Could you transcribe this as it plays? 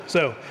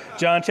So,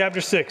 John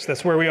chapter 6,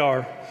 that's where we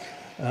are.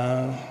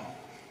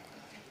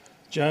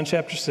 John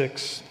chapter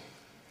 6.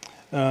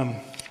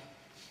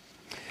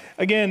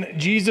 Again,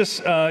 Jesus,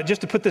 just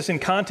to put this in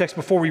context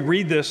before we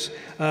read this,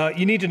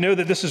 you need to know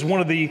that this is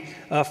one of the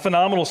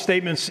phenomenal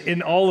statements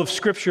in all of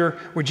Scripture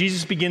where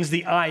Jesus begins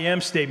the I am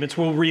statements.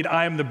 We'll read,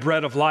 I am the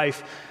bread of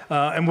life,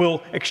 and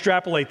we'll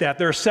extrapolate that.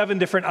 There are 7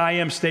 different I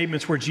am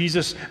statements where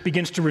Jesus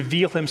begins to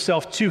reveal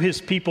himself to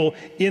his people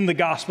in the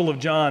Gospel of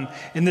John,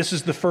 and this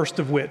is the first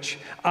of which,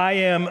 I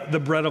am the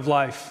bread of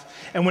life.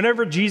 And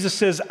whenever Jesus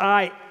says,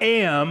 I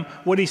am,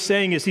 what he's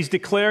saying is he's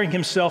declaring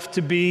himself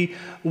to be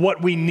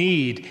what we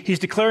need. He's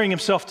declaring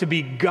himself to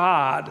be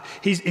God.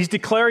 He's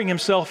declaring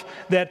himself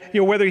that,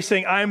 whether he's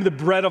saying, I am the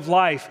bread of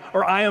life,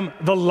 or I am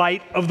the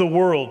light of the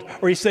world,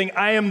 or he's saying,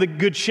 I am the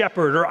good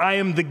shepherd, or I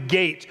am the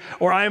gate,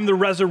 or I am the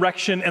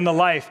resurrection and the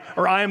life,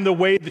 or I am the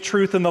way, the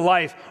truth, and the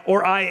life,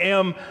 or I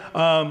am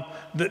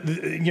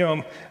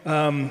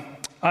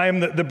I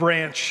am the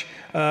branch,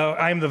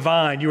 I am the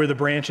vine, you are the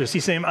branches.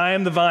 He's saying, I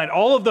am the vine.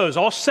 All of those,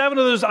 all 7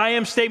 of those I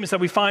am statements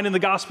that we find in the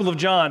Gospel of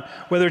John,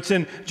 whether it's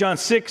in John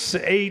 6,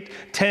 8,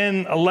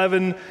 10,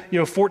 11,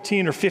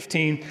 14 or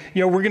 15,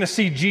 we're going to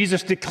see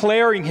Jesus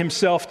declaring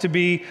himself to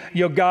be,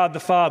 God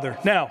the Father.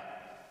 Now,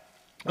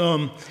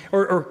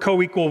 or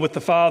co-equal with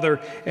the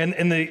Father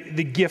and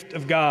the gift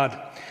of God.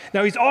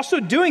 Now, he's also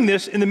doing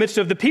this in the midst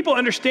of the people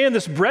understand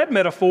this bread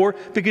metaphor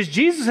because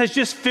Jesus has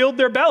just filled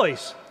their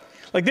bellies.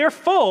 Like they're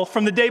full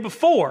from the day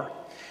before.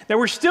 Now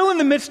we're still in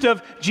the midst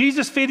of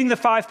Jesus feeding the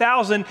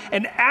 5,000,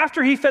 and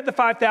after he fed the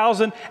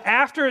 5,000,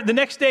 after the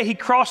next day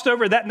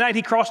that night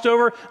he crossed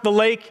over the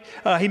lake,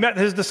 he met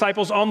his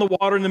disciples on the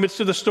water in the midst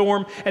of the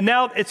storm, and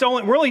now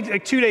we're only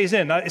like 2 days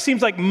in. It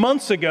seems like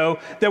months ago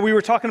that we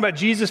were talking about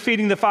Jesus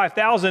feeding the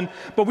 5,000,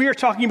 but we are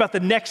talking about the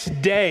next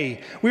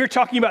day. We are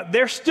talking about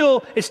it's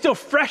still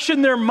fresh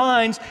in their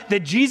minds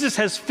that Jesus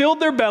has filled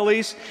their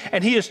bellies,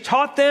 and he has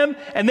taught them,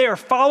 and they are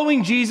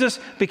following Jesus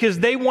because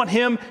they want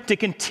him to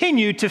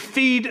continue to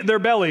feed their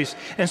bellies.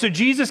 And so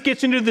Jesus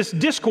gets into this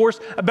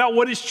discourse about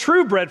what is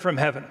true bread from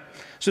heaven.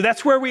 So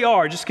that's where we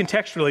are, just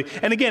contextually.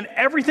 And again,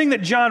 everything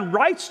that John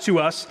writes to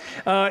us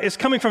is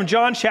coming from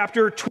John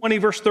chapter 20,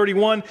 verse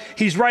 31.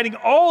 He's writing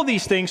all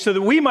these things so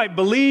that we might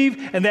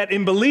believe, and that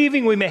in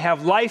believing we may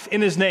have life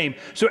in his name.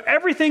 So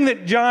everything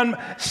that John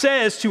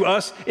says to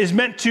us is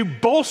meant to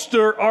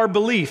bolster our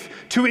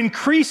belief, to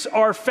increase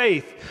our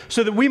faith,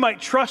 so that we might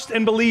trust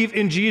and believe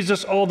in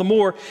Jesus all the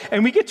more.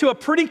 And we get to a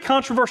pretty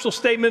controversial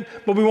statement,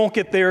 but we won't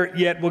get there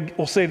yet.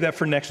 We'll save that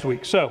for next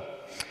week. So,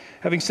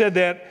 having said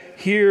that,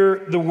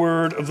 hear the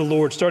word of the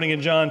Lord, starting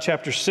in John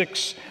chapter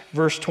 6,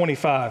 verse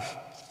 25.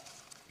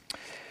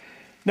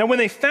 Now, when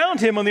they found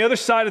him on the other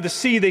side of the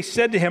sea, they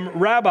said to him,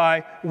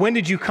 Rabbi, when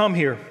did you come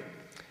here?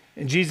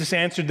 And Jesus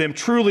answered them,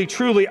 Truly,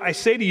 truly, I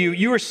say to you,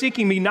 you are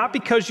seeking me not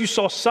because you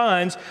saw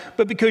signs,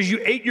 but because you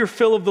ate your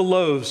fill of the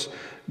loaves.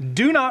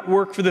 Do not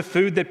work for the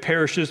food that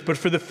perishes, but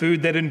for the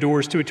food that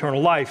endures to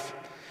eternal life,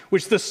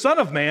 which the Son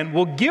of Man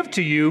will give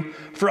to you,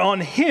 for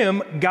on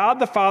him God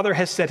the Father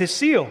has set his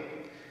seal.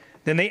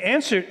 Then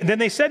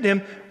they said to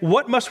him,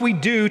 What must we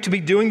do to be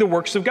doing the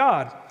works of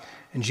God?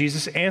 And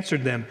Jesus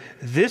answered them,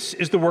 This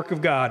is the work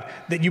of God,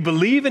 that you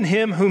believe in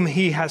him whom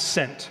he has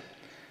sent.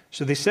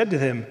 So they said to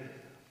him,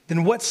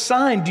 Then what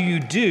sign do you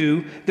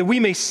do that we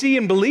may see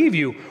and believe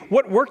you?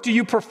 What work do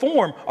you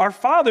perform? Our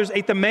fathers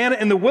ate the manna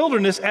in the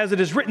wilderness, as it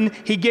is written,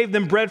 he gave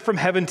them bread from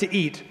heaven to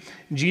eat.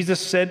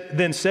 Jesus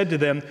then said to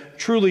them,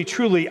 Truly,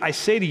 truly, I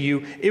say to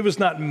you, it was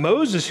not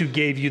Moses who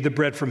gave you the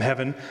bread from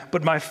heaven,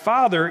 but my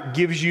Father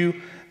gives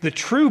you the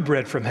true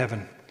bread from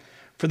heaven.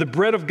 For the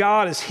bread of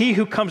God is he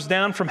who comes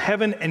down from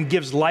heaven and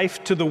gives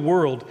life to the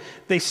world.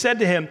 They said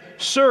to him,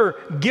 Sir,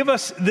 give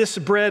us this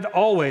bread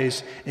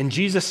always. And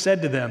Jesus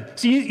said to them,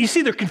 you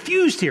see they're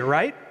confused here,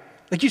 right?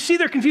 Like you see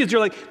they're confused. They're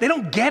like, they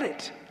don't get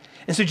it.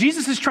 And so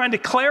Jesus is trying to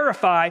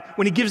clarify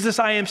when he gives this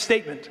I am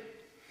statement.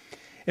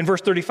 In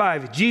verse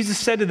 35, Jesus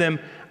said to them,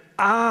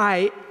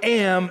 I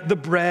am the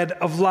bread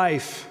of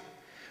life.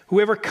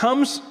 Whoever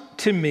comes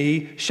to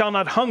me shall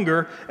not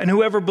hunger, and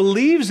whoever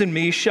believes in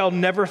me shall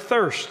never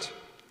thirst.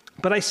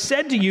 But I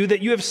said to you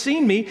that you have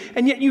seen me,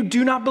 and yet you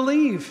do not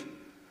believe.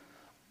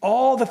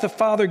 All that the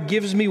Father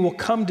gives me will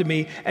come to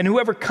me, and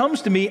whoever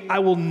comes to me I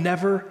will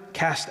never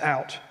cast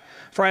out.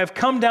 For I have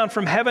come down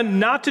from heaven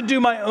not to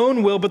do my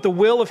own will, but the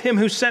will of him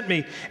who sent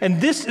me.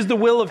 And this is the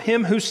will of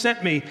him who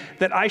sent me,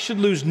 that I should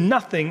lose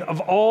nothing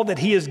of all that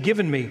he has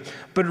given me,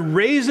 but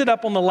raise it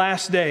up on the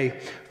last day.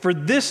 For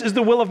this is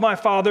the will of my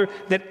Father,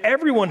 that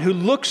everyone who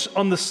looks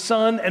on the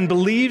Son and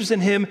believes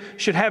in him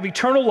should have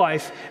eternal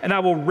life, and I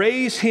will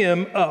raise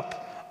him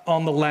up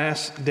on the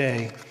last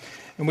day.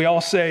 And we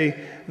all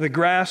say, the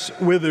grass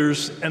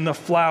withers and the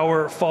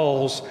flower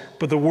falls,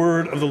 but the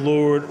word of the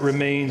Lord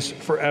remains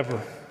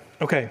forever.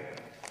 Okay.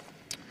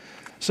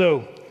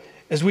 So,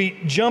 as we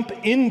jump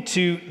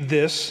into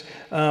this,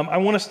 I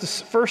want us to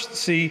first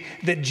see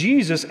that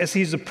Jesus, as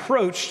he's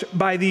approached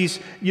by this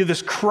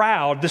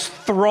crowd, this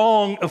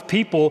throng of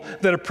people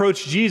that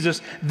approach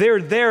Jesus,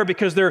 they're there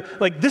because they're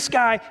like, this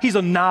guy, he's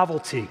a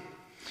novelty.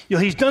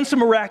 He's done some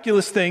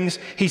miraculous things.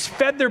 He's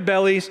fed their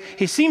bellies.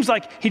 He seems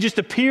like he just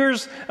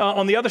appears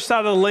on the other side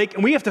of the lake,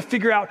 and we have to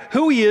figure out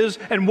who he is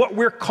and what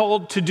we're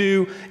called to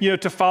do,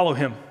 to follow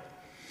him.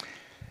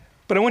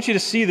 But I want you to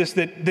see this,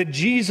 that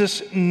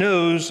Jesus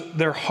knows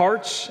their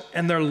hearts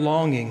and their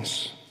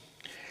longings,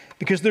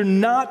 because they're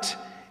not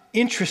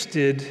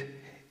interested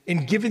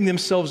in giving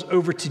themselves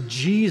over to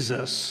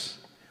Jesus.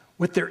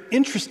 What they're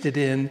interested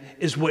in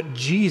is what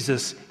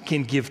Jesus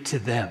can give to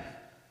them.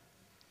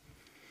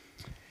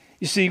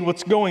 You see,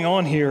 what's going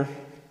on here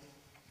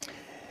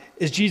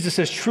is Jesus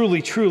says,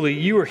 truly, truly,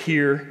 you are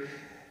here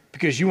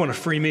because you want a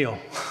free meal.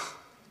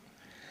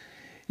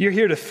 You're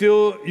here to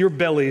fill your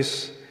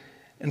bellies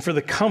and for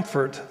the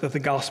comfort that the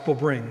gospel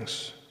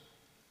brings.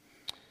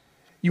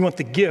 You want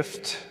the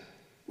gift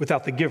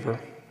without the giver.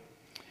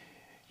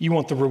 You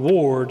want the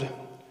reward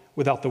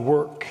without the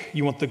work.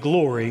 You want the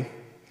glory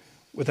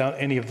without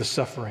any of the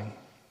suffering.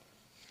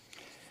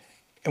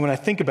 And when I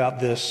think about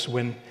this,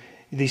 when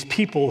these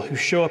people who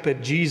show up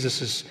at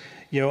Jesus's,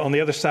 on the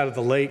other side of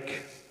the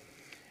lake,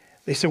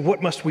 they say,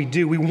 what must we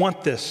do? We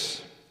want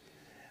this.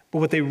 But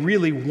what they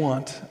really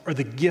want are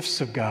the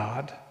gifts of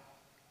God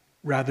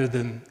rather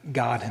than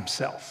God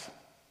himself.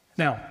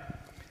 Now,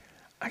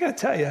 I got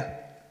to tell you,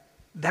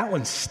 that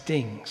one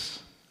stings.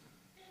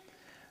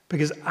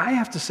 Because I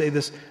have to say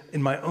this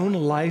in my own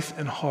life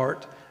and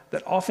heart,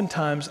 that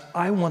oftentimes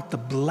I want the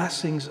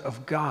blessings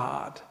of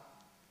God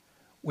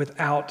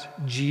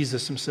without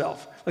Jesus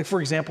himself. Like,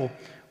 for example,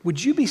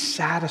 would you be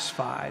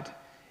satisfied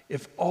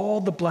if all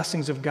the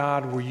blessings of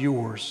God were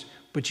yours,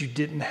 but you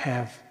didn't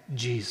have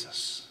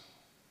Jesus?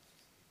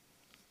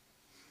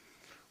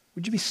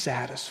 Would you be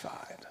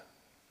satisfied?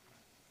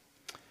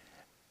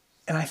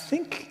 And I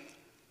think,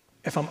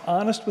 if I'm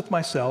honest with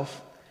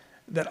myself,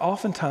 that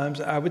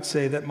oftentimes I would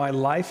say that my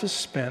life is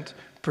spent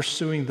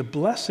pursuing the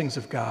blessings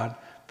of God,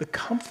 the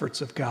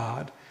comforts of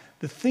God,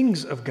 the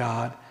things of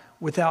God,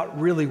 without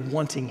really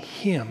wanting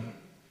him.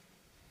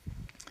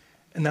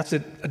 And that's a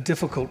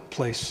difficult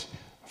place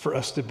for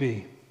us to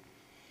be.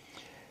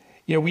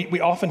 We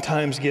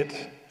oftentimes get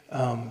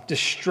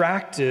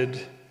distracted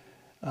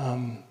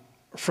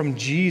from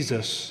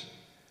Jesus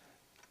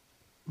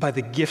by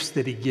the gifts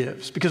that he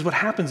gives. Because what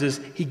happens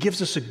is he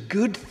gives us a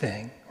good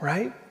thing,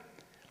 right?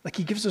 Like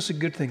he gives us a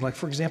good thing. Like,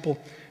 for example,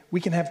 we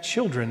can have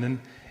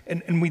children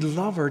and we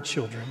love our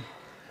children.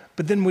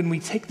 But then when we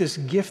take this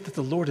gift that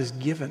the Lord has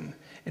given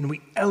and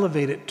we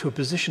elevate it to a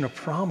position of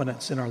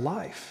prominence in our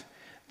life,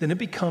 then it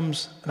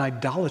becomes an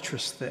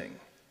idolatrous thing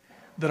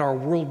that our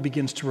world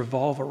begins to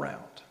revolve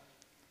around.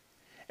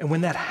 And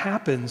when that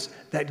happens,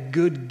 that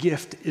good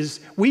gift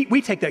is,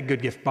 we take that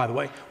good gift, by the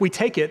way. We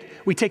take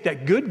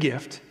that good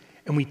gift,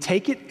 and we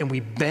take it and we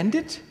bend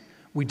it,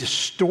 we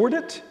distort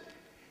it,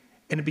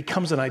 and it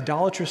becomes an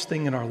idolatrous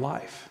thing in our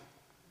life.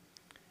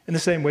 In the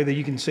same way that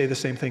you can say the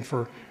same thing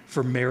for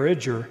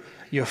marriage or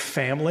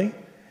family.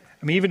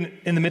 I mean, even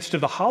in the midst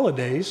of the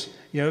holidays,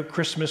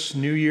 Christmas,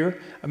 New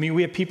Year,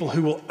 we have people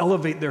who will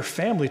elevate their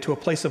family to a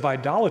place of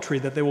idolatry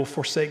that they will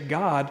forsake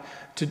God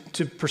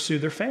to pursue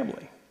their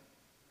family.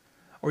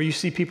 Or you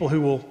see people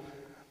who will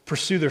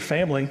pursue their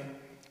family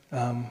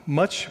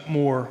much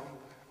more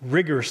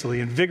rigorously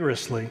and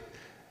vigorously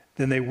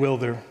than they will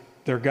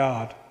their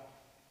God.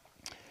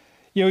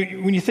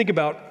 When you think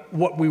about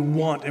what we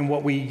want and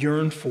what we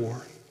yearn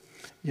for,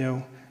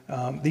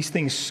 these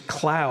things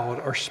cloud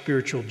our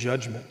spiritual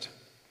judgment.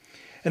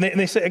 And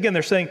they say, again,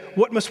 they're saying,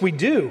 what must we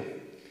do?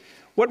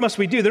 What must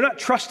we do? They're not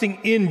trusting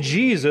in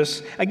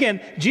Jesus.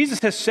 Again, Jesus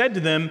has said to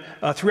them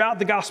throughout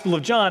the Gospel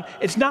of John,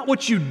 it's not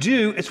what you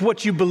do, it's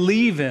what you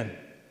believe in.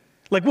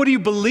 Like, what do you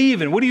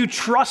believe in? What do you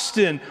trust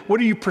in? What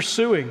are you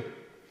pursuing?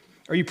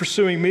 Are you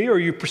pursuing me or are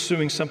you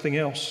pursuing something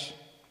else?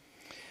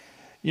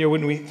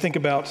 When we think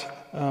about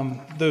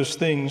those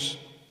things,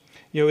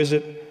 is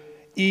it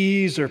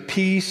ease or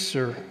peace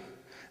or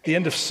the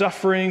end of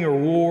suffering or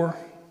war?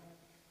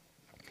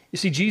 You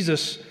see,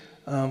 Jesus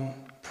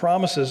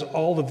promises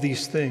all of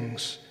these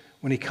things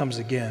when he comes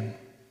again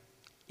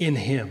in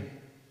him.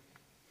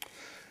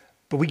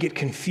 But we get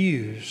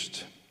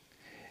confused.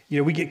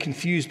 We get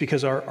confused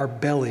because our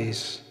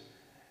bellies,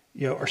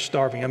 are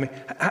starving.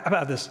 How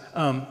about this?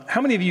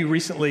 How many of you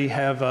recently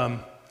have,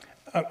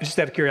 just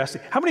out of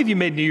curiosity, how many of you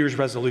made New Year's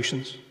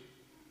resolutions?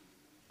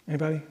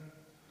 Anybody?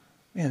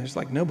 Man, there's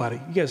like nobody.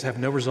 You guys have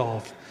no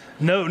resolve.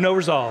 No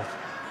resolve.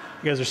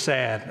 You guys are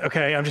sad,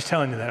 okay? I'm just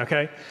telling you that,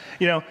 okay?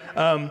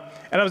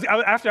 And I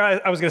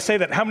was going to say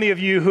that, how many of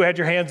you who had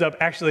your hands up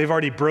actually have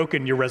already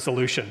broken your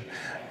resolution?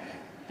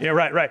 Yeah,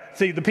 right.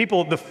 See,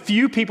 the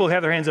few people who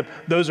have their hands up,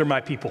 those are my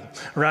people,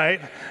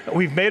 right?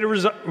 We've made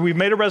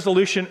a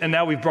resolution, and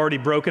now we've already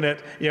broken it,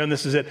 and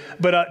this is it.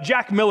 But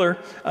Jack Miller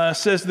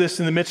says this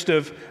in the midst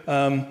of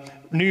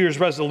New Year's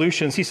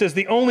resolutions. He says,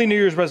 the only New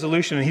Year's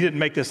resolution, and he didn't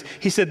make this,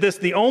 he said this,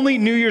 the only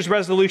New Year's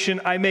resolution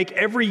I make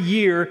every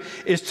year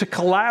is to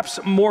collapse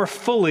more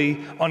fully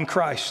on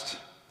Christ.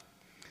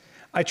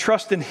 I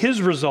trust in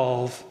his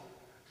resolve,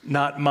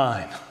 not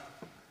mine.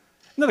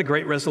 Isn't that a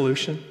great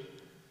resolution?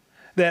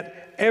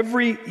 That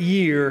every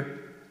year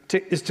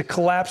is to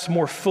collapse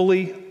more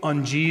fully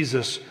on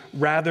Jesus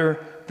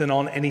rather than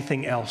on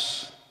anything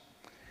else.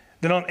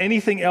 Than on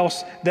anything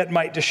else that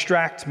might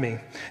distract me.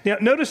 Now,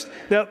 notice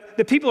that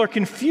the people are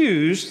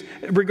confused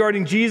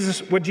regarding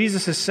Jesus, what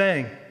Jesus is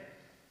saying.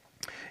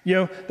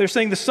 They're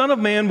saying the Son of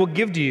Man will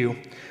give to you,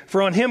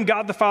 for on him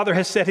God the Father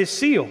has set his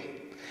seal.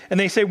 And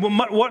they say, well,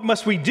 what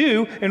must we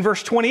do? In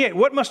verse 28,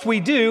 what must we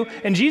do?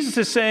 And Jesus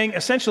is saying,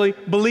 essentially,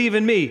 believe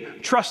in me,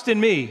 trust in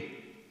me.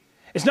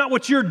 It's not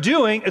what you're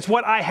doing, it's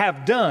what I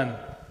have done.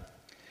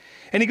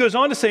 And he goes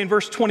on to say in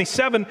verse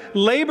 27,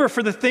 labor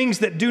for the things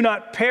that do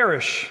not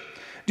perish.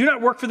 Do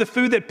not work for the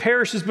food that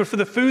perishes, but for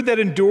the food that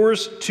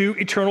endures to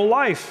eternal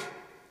life.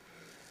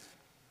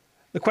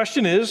 The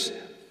question is,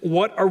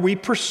 what are we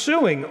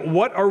pursuing?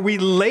 What are we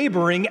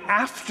laboring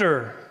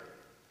after?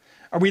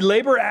 Are we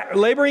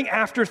laboring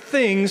after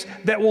things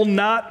that will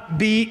not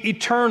be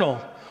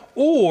eternal?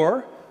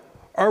 Or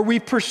are we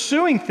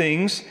pursuing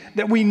things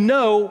that we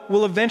know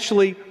will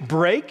eventually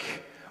break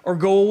or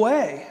go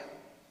away?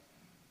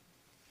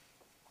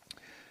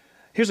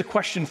 Here's a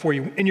question for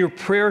you. In your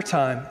prayer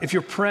time, if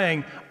you're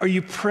praying, are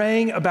you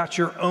praying about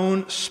your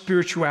own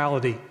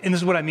spirituality? And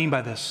this is what I mean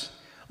by this.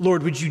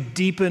 Lord, would you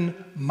deepen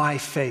my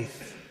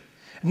faith?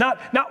 Not,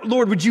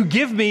 Lord, would you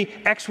give me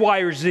X, Y,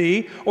 or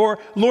Z? Or,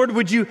 Lord,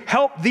 would you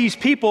help these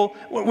people,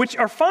 which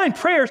are fine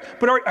prayers,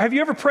 but have you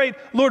ever prayed,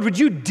 Lord, would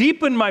you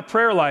deepen my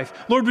prayer life?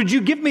 Lord, would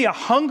you give me a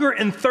hunger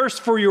and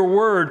thirst for your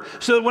word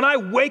so that when I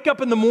wake up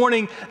in the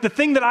morning, the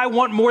thing that I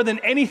want more than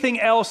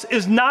anything else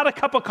is not a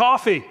cup of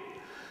coffee.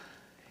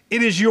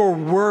 It is your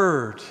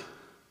word.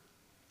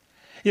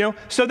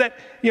 So that,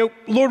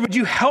 Lord, would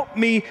you help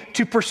me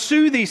to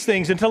pursue these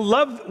things and to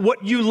love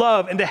what you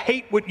love and to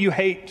hate what you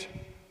hate?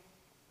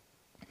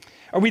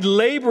 Are we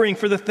laboring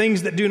for the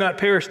things that do not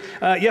perish?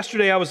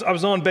 Yesterday I was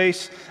on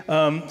base,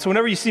 so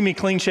whenever you see me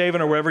clean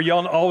shaven or whatever,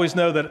 y'all always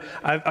know that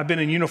I've been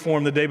in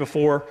uniform the day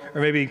before,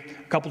 or maybe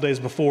a couple days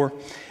before.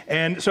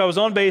 And so I was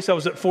on base, I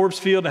was at Forbes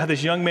Field, and I had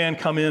this young man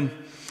come in,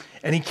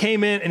 and he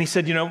came in and he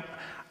said,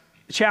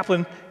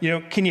 chaplain,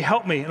 can you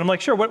help me? And I'm like,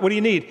 sure, what do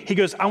you need? He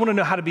goes, I want to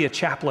know how to be a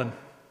chaplain. And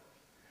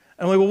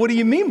I'm like, well, what do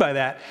you mean by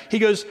that? He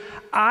goes,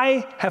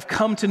 I have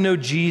come to know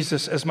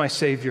Jesus as my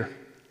Savior.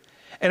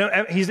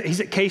 And he's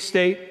at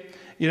K-State.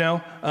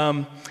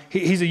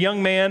 He's a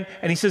young man,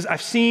 and he says,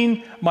 I've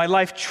seen my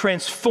life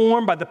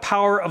transformed by the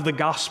power of the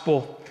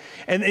gospel.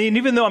 And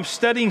even though I'm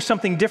studying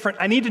something different,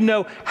 I need to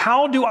know,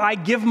 how do I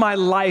give my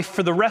life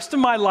for the rest of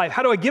my life?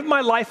 How do I give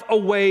my life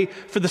away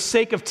for the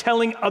sake of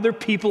telling other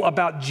people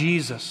about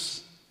Jesus?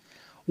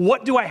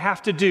 What do I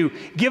have to do?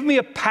 Give me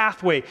a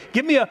pathway.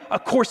 Give me a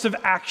course of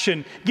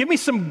action. Give me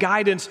some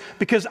guidance,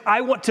 because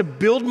I want to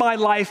build my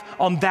life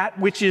on that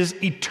which is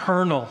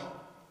eternal.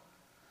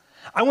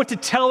 I want to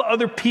tell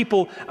other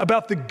people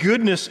about the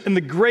goodness and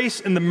the grace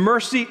and the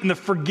mercy and the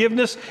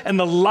forgiveness and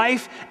the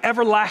life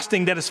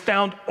everlasting that is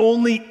found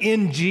only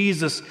in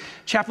Jesus.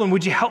 Chaplain,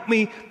 would you help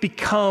me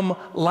become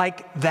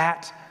like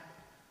that?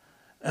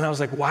 And I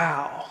was like,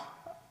 wow,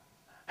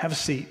 have a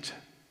seat.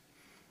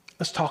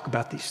 Let's talk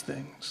about these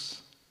things.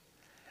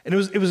 And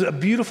it was a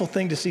beautiful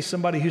thing to see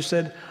somebody who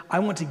said, I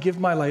want to give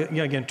my life,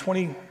 again,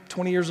 20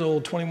 years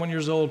old, 21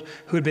 years old,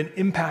 who had been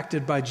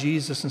impacted by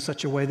Jesus in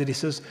such a way that he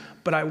says,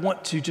 but I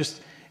want to just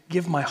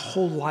give my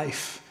whole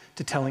life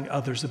to telling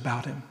others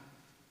about him.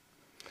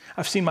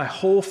 I've seen my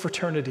whole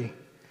fraternity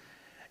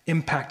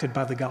impacted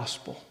by the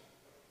gospel.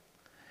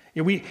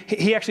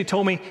 He actually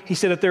told me, he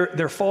said at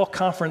their fall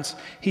conference,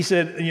 he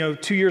said,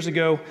 2 years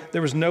ago,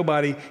 there was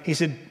nobody. He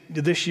said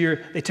this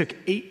year, they took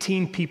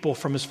 18 people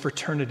from his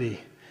fraternity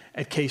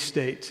at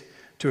K-State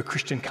to a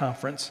Christian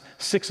conference,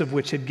 6 of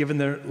which had given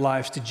their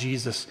lives to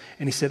Jesus.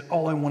 And he said,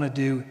 all I want to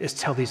do is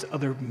tell these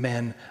other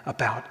men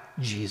about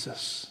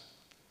Jesus.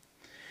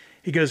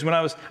 He goes,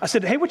 I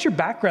said, hey, what's your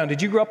background?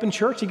 Did you grow up in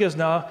church? He goes,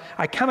 no,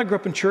 I kind of grew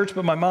up in church,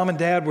 but my mom and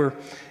dad were,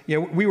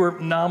 we were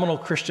nominal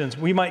Christians.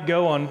 We might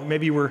go on,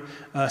 maybe we're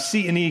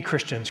C&E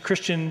Christians,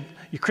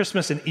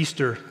 Christmas and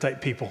Easter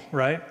type people,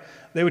 right?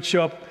 They would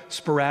show up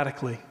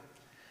sporadically.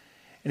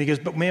 And he goes,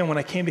 but man, when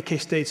I came to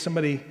K-State,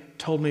 somebody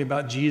told me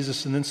about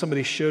Jesus, and then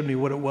somebody showed me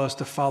what it was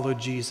to follow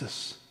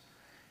Jesus.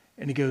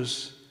 And he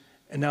goes,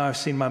 and now I've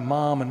seen my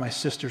mom and my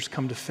sisters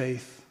come to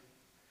faith,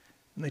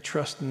 and they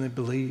trust and they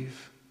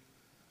believe.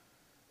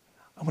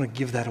 I want to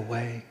give that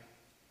away.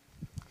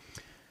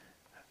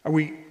 Are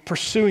we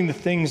pursuing the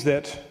things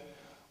that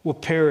will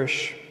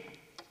perish,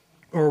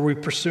 or are we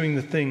pursuing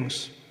the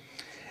things?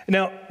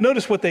 Now,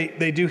 notice what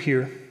they do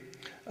here.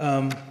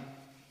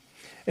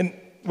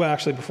 Well,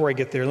 actually, before I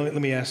get there, let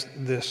me ask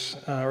this,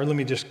 or let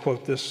me just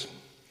quote this.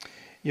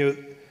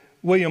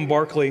 William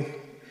Barclay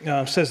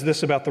says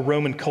this about the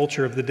Roman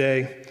culture of the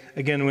day.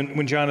 Again,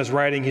 when John is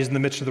writing, he's in the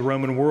midst of the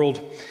Roman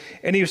world.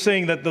 And he was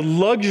saying that the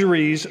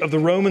luxuries of the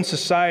Roman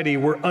society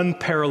were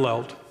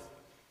unparalleled.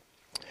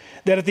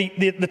 That at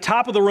the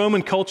top of the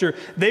Roman culture,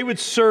 they would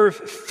serve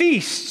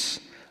feasts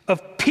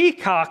of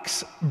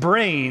peacocks'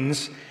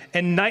 brains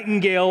and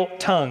nightingale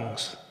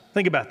tongues.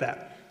 Think about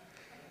that.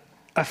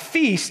 a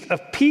feast of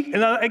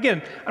and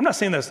again, I'm not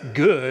saying that's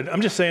good.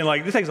 I'm just saying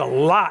like this takes a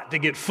lot to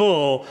get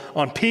full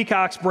on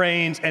peacock's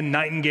brains and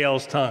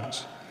nightingale's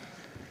tongues.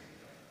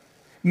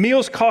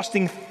 Meals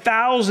costing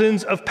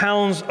thousands of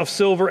pounds of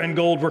silver and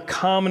gold were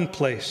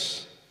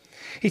commonplace.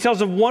 He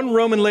tells of one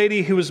Roman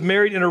lady who was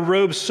married in a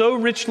robe so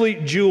richly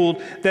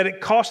jeweled that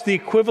it cost the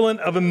equivalent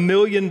of $1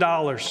 million.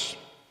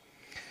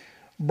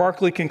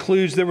 Barclay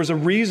concludes there was a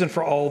reason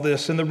for all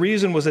this, and the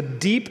reason was a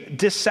deep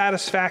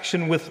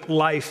dissatisfaction with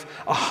life,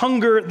 a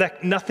hunger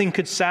that nothing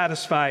could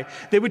satisfy.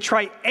 They would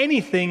try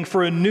anything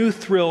for a new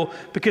thrill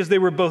because they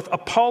were both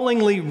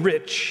appallingly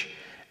rich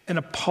and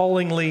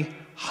appallingly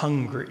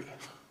hungry.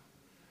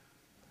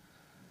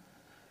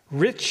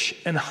 Rich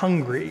and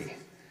hungry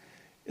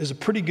is a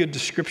pretty good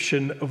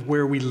description of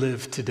where we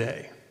live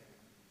today.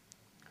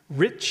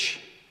 Rich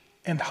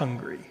and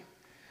hungry.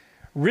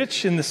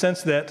 Rich in the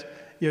sense that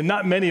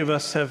not many of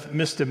us have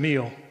missed a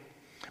meal.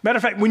 Matter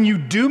of fact, when you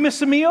do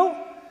miss a meal,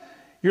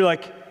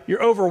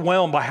 you're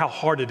overwhelmed by how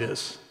hard it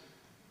is.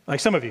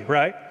 Like some of you,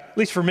 right? At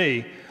least for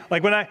me.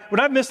 Like when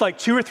I've missed like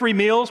 2 or 3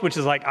 meals, which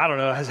is like, I don't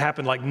know, has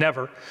happened like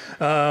never.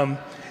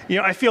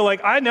 I feel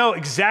like I know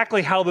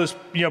exactly how those,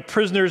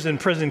 prisoners in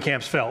prison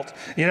camps felt.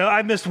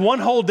 I've missed one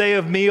whole day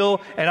of meal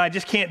and I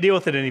just can't deal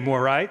with it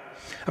anymore, right?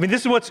 I mean,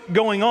 this is what's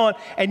going on.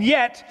 And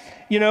yet,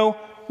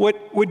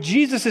 what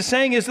Jesus is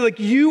saying is like,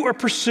 you are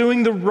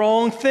pursuing the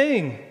wrong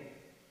thing.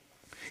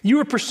 You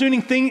are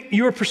pursuing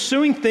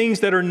things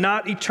that are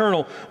not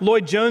eternal.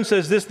 Lloyd Jones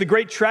says this: the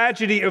great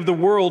tragedy of the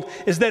world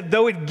is that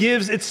though it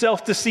gives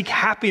itself to seek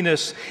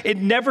happiness, it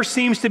never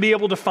seems to be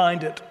able to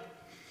find it.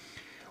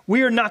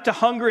 We are not to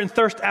hunger and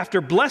thirst after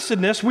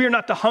blessedness. We are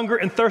not to hunger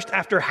and thirst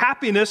after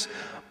happiness,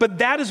 but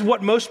that is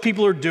what most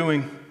people are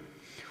doing.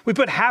 We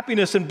put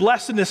happiness and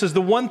blessedness as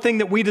the one thing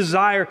that we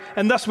desire,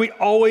 and thus we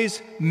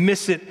always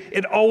miss it.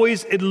 It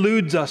always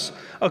eludes us.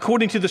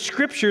 According to the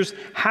scriptures,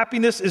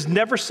 happiness is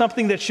never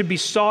something that should be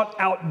sought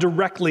out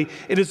directly.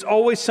 It is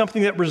always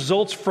something that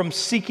results from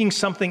seeking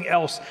something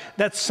else.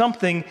 That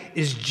something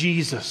is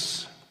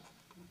Jesus.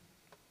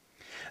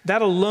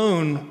 That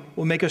alone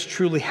will make us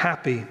truly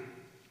happy.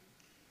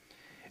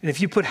 And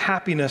if you put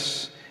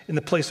happiness in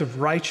the place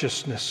of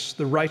righteousness,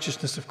 the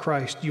righteousness of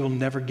Christ, you will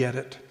never get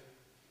it.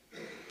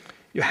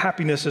 Your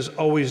happiness is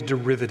always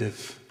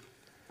derivative,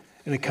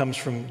 and it comes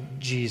from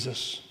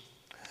Jesus.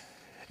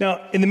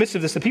 Now, in the midst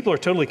of this, the people are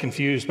totally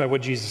confused by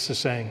what Jesus is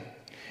saying.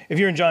 If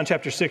you're in John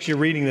chapter 6, you're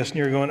reading this and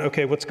you're going,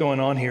 okay, what's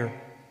going on here?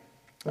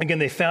 Again,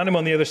 they found him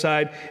on the other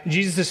side.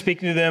 Jesus is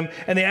speaking to them,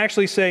 and they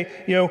actually say,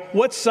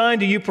 what sign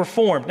do you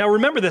perform? Now,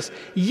 remember this.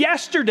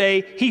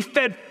 Yesterday, he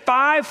fed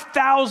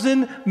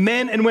 5,000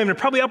 men and women,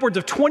 probably upwards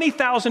of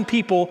 20,000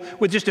 people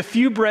with just a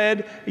few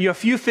bread, a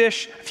few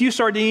fish, a few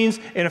sardines,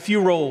 and a few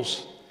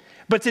rolls.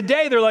 But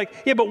today they're like,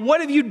 yeah, but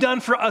what have you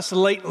done for us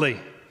lately?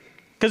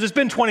 Because it's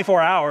been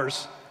 24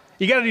 hours.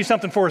 You got to do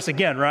something for us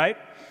again, right?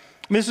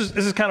 I mean, this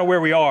is kind of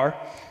where we are.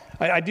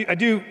 I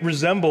do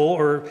resemble,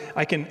 or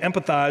I can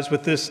empathize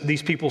with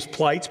these people's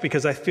plights,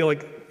 because I feel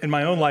like in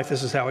my own life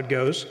this is how it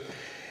goes.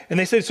 And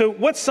they say, so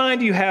what sign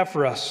do you have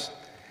for us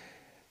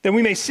that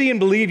we may see and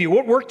believe you?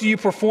 What work do you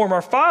perform?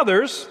 Our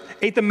fathers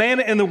ate the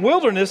manna in the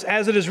wilderness,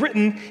 as it is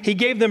written, he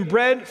gave them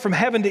bread from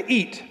heaven to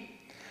eat.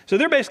 So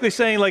they're basically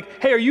saying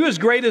like, hey, are you as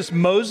great as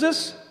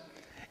Moses?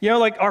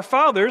 Like our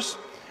fathers,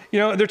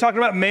 they're talking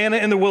about manna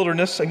in the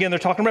wilderness. Again, they're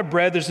talking about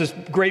bread. There's this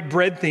great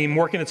bread theme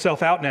working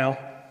itself out now.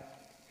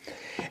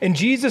 And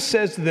Jesus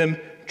says to them,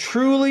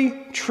 truly,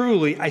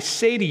 truly, I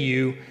say to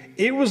you,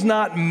 it was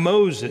not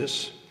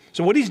Moses.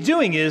 So what he's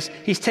doing is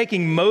he's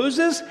taking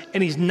Moses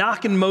and he's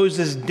knocking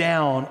Moses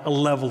down a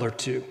level or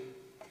two.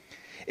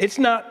 It's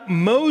not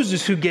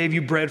Moses who gave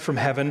you bread from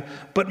heaven,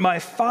 but my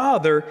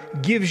Father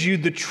gives you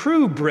the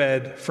true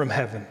bread from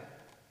heaven.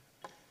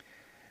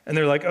 And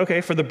they're like,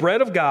 okay, for the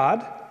bread of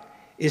God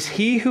is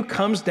he who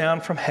comes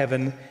down from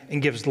heaven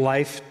and gives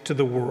life to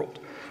the world.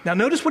 Now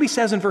notice what he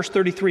says in verse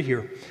 33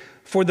 here.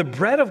 For the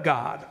bread of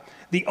God,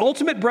 the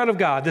ultimate bread of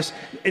God,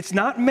 it's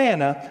not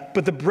manna,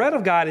 but the bread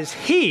of God is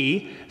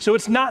he, so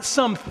it's not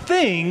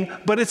something,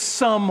 but it's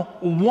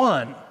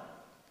someone.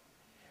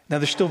 Now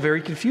they're still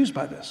very confused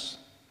by this.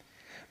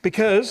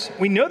 Because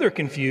we know they're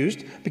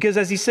confused, because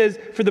as he says,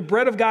 for the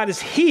bread of God is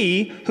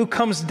he who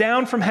comes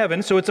down from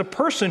heaven. So it's a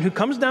person who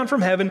comes down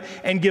from heaven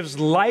and gives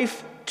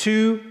life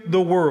to the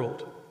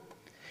world.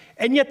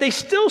 And yet they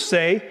still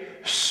say,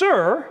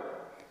 sir,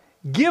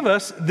 give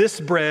us this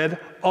bread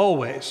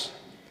always.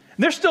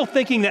 And they're still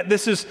thinking that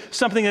this is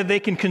something that they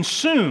can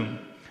consume,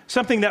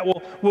 something that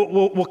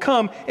will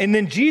come. And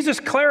then Jesus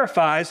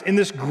clarifies in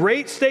this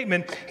great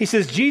statement. He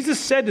says, Jesus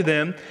said to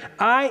them,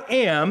 I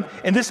am,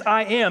 and this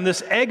I am,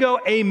 this ego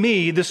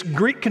eimi, this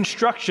Greek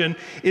construction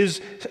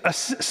is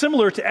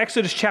similar to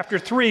Exodus chapter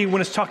 3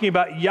 when it's talking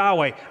about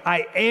Yahweh.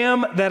 I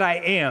am that I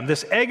am.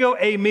 This ego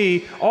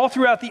eimi, all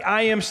throughout the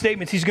I am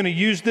statements, he's going to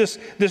use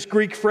this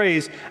Greek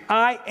phrase,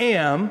 I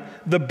am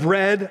the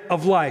bread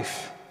of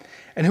life.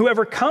 And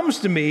whoever comes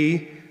to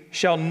me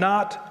shall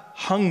not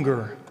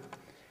hunger.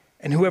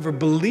 And whoever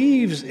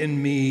believes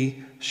in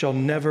me shall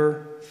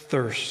never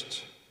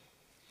thirst.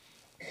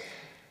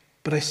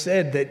 But I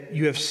said that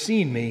you have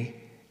seen me,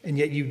 and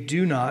yet you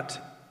do not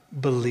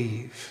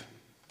believe.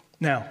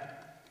 Now,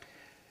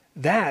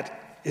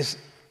 that is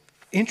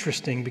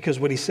interesting because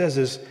what he says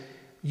is,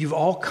 you've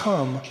all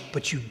come,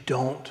 but you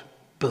don't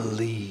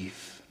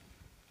believe.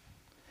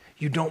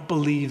 You don't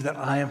believe that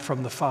I am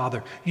from the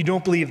Father. You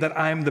don't believe that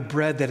I am the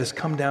bread that has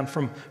come down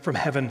from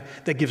heaven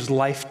that gives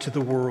life to the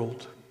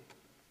world.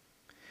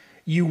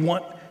 You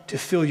want to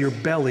fill your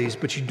bellies,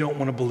 but you don't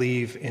want to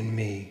believe in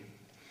me.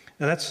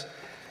 Now that's,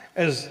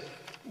 as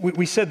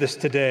we said this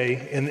today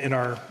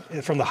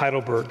from the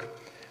Heidelberg,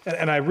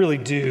 and I really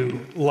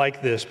do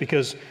like this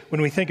because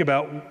when we think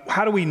about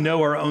how do we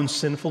know our own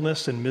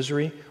sinfulness and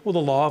misery, well, the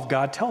law of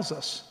God tells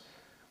us.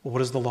 Well,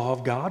 what is the law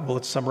of God? Well,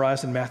 it's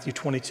summarized in Matthew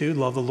 22.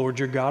 Love the Lord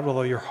your God with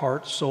all your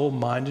heart, soul,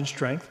 mind, and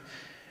strength.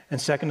 And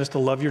second is to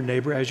love your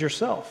neighbor as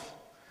yourself.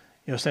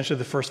 You know, essentially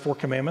the first 4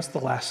 commandments, the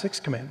last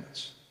 6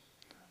 commandments,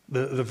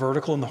 the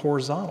vertical and the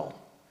horizontal.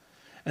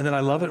 And then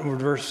I love it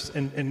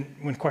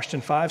when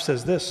question 5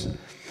 says this.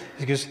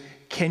 It goes,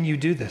 can you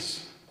do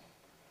this?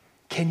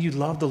 Can you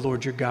love the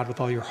Lord your God with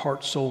all your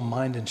heart, soul,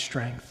 mind, and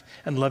strength,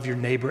 and love your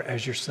neighbor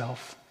as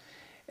yourself?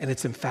 And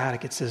it's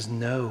emphatic. It says,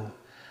 no.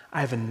 I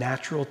have a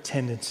natural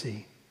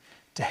tendency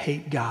to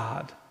hate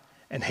God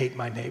and hate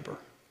my neighbor.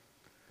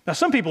 Now,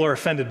 some people are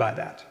offended by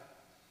that.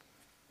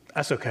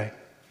 That's okay.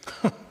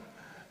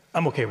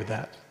 I'm okay with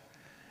that.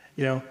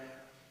 You know,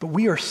 but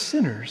we are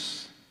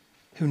sinners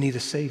who need a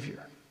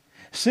Savior.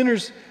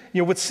 Sinners,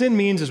 you know, what sin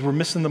means is we're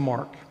missing the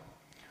mark.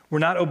 We're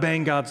not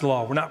obeying God's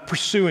law. We're not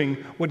pursuing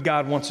what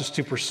God wants us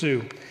to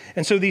pursue.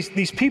 And so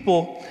these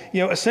people,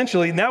 you know,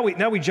 essentially, now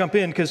we jump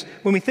in because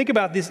when we think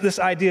about this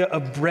idea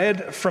of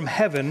bread from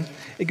heaven,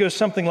 it goes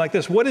something like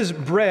this. What is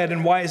bread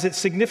and why is it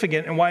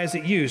significant and why is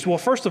it used? Well,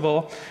 first of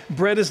all,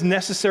 bread is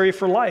necessary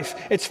for life.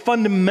 It's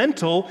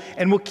fundamental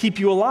and will keep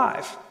you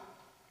alive.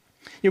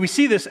 You know, we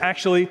see this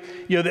actually,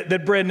 you know,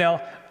 that bread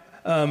now,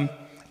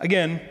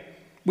 again,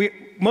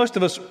 most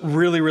of us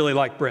really, really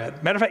like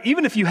bread. Matter of fact,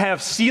 even if you have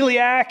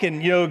celiac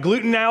and, you know,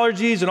 gluten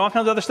allergies and all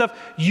kinds of other stuff,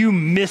 you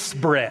miss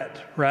bread,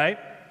 right?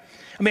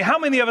 I mean, how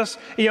many of us,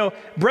 you know,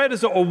 bread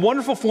is a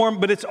wonderful form,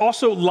 but it's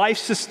also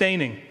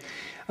life-sustaining.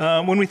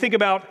 When we think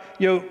about,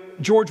 you know,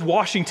 George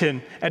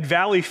Washington at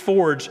Valley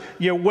Forge,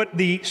 you know, what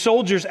the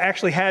soldiers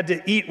actually had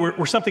to eat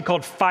were something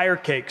called fire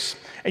cakes.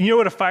 And you know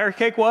what a fire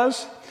cake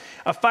was?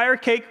 A fire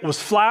cake was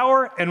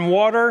flour and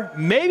water,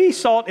 maybe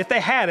salt if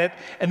they had it,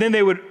 and then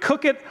they would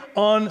cook it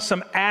on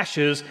some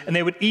ashes, and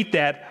they would eat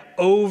that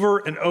over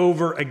and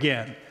over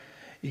again.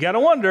 You got to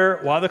wonder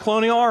why the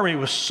colonial army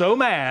was so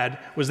mad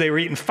was they were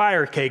eating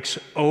fire cakes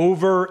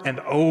over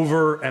and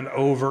over and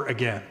over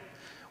again.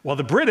 While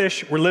the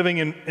British were living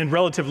in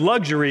relative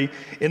luxury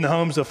in the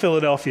homes of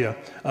Philadelphia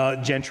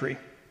gentry.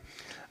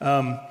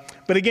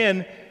 But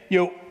again, you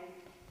know,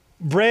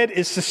 bread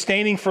is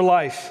sustaining for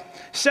life.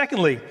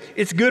 Secondly,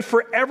 it's good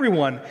for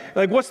everyone.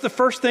 Like, what's the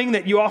first thing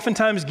that you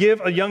oftentimes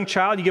give a young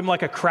child? You give them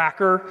like a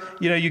cracker.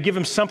 You know, you give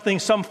them something,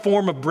 some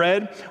form of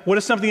bread. What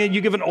is something that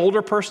you give an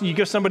older person? You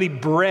give somebody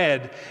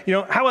bread. You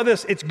know, how about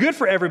this? It's good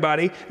for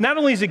everybody. Not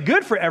only is it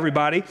good for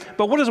everybody,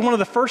 but what is one of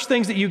the first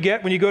things that you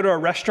get when you go to a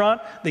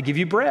restaurant? They give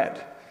you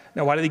bread.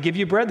 Now, why do they give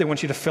you bread? They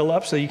want you to fill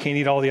up so you can't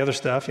eat all the other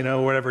stuff, you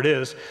know, whatever it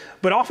is.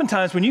 But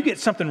oftentimes when you get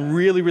something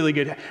really, really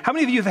good, how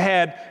many of you have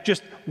had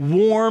just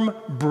warm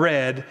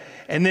bread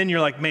and then you're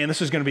like, man, this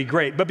is going to be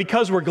great. But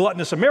because we're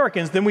gluttonous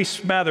Americans, then we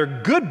smother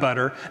good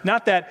butter,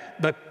 not the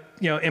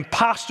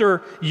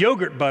imposter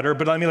yogurt butter,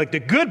 but I mean like the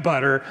good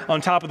butter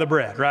on top of the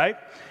bread, right?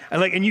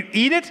 And you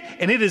eat it,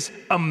 and it is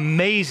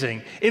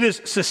amazing. It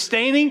is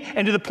sustaining,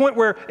 and to the point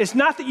where it's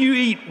not that you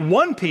eat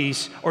one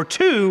piece or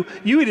two,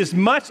 you eat as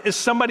much as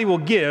somebody will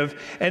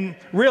give, and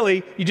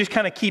really, you just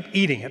kind of keep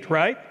eating it,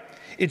 right?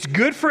 It's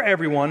good for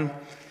everyone.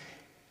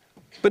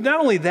 But not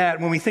only that,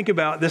 when we think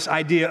about this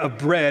idea of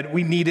bread,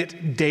 we need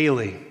it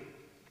daily.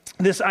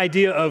 This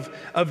idea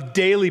of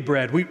daily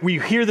bread. We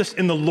hear this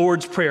in the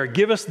Lord's Prayer.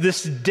 Give us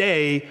this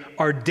day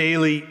our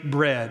daily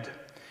bread.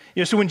 You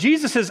know, so when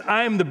Jesus says,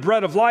 I am the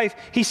bread of life,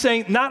 he's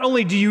saying not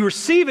only do you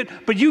receive it,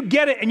 but you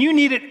get it and you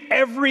need it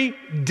every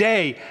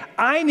day.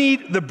 I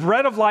need the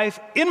bread of life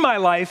in my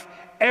life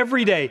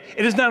every day.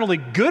 It is not only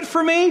good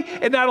for me,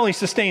 it not only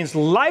sustains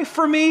life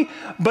for me,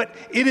 but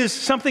it is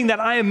something that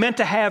I am meant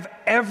to have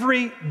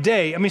every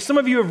day. I mean, some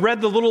of you have read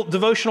the little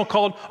devotional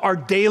called Our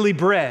Daily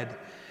Bread.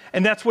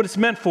 And that's what it's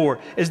meant for,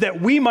 is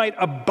that we might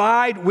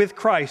abide with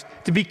Christ,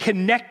 to be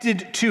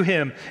connected to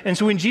him. And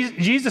so when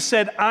Jesus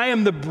said, I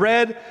am the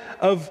bread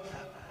of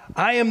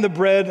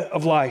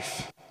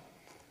life.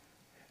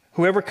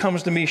 Whoever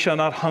comes to me shall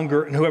not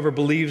hunger, and whoever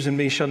believes in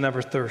me shall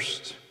never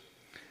thirst.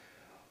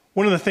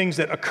 One of the things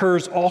that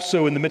occurs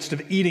also in the midst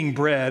of eating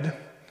bread,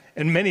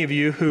 and many of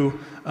you who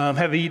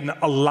have eaten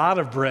a lot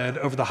of bread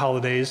over the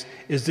holidays,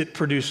 is it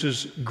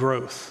produces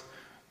growth.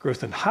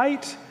 Growth in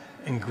height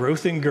and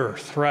growth in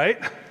girth,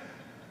 right?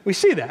 We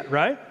see that,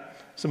 right?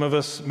 Some of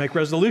us make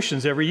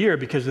resolutions every year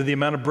because of the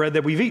amount of bread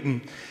that we've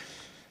eaten.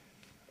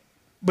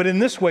 But in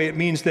this way, it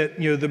means that,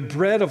 the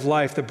bread of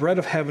life, the bread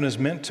of heaven is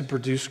meant to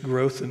produce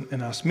growth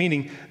in us,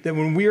 meaning that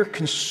when we are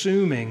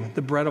consuming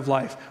the bread of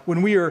life,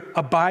 when we are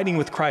abiding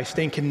with Christ,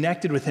 staying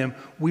connected with him,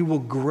 we will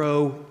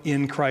grow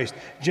in Christ.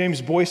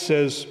 James Boyce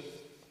says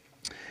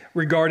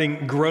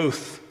regarding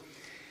growth,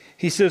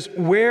 he says,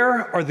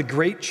 "Where are the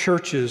great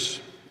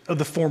churches of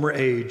the former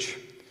age?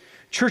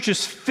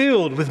 Churches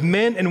filled with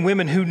men and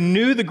women who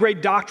knew the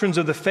great doctrines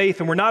of the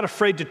faith and were not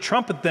afraid to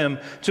trumpet them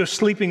to a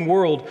sleeping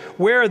world.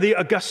 Where are the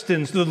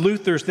Augustines, the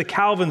Luthers, the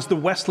Calvins, the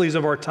Wesleys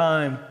of our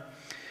time?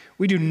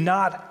 We do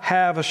not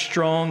have a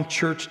strong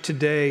church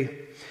today.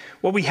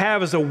 What we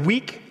have is a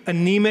weak,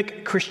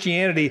 anemic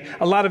Christianity,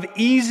 a lot of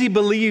easy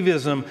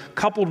believism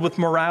coupled with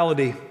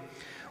morality.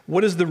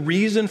 What is the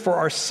reason for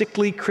our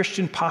sickly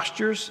Christian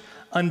postures?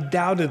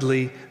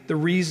 Undoubtedly, the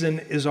reason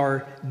is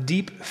our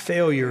deep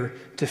failure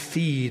to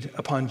feed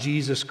upon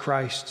Jesus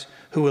Christ,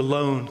 who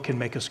alone can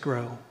make us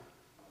grow."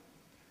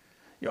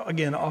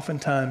 Again,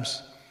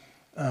 oftentimes,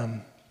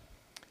 when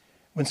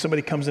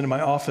somebody comes into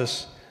my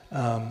office,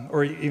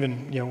 or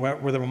even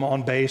whether I'm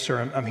on base or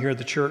I'm here at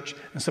the church,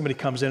 and somebody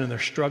comes in and they're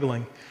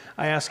struggling,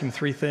 I ask them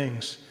three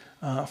things.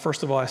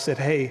 First of all, I said,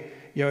 "Hey,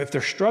 if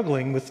they're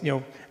struggling with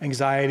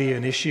anxiety,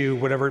 an issue,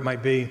 whatever it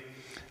might be."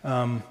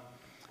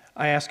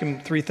 I asked him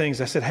three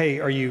things. I said, "Hey,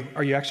 are you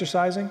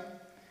exercising?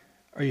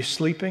 Are you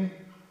sleeping?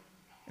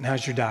 And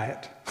how's your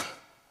diet?"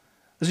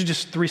 Those are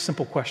just three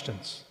simple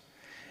questions.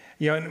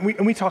 And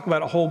we talk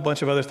about a whole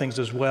bunch of other things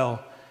as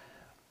well.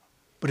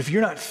 But if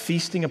you're not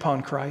feasting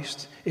upon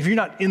Christ, if you're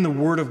not in the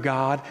Word of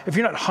God, if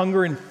you're not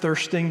hungering and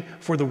thirsting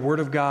for the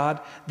Word of God,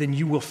 then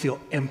you will feel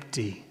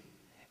empty.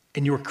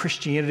 And your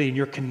Christianity and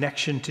your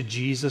connection to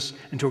Jesus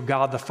and to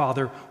God the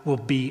Father will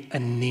be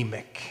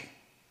anemic.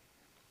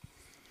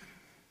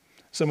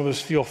 Some of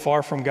us feel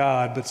far from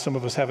God, but some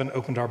of us haven't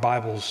opened our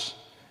Bibles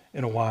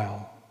in a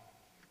while.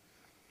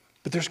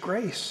 But there's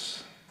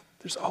grace.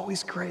 There's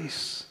always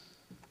grace.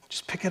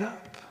 Just pick it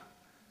up.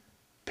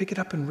 Pick it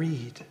up and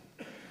read.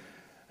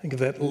 Think of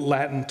that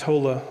Latin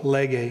tola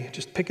lege.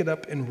 Just pick it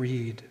up and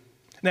read.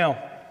 Now,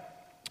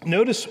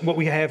 notice what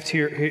we have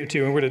here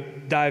too, and we're going to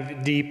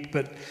dive deep,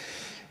 but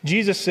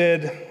Jesus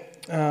said,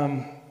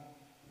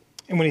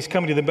 and when he's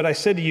coming to them, "But I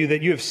said to you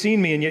that you have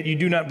seen me and yet you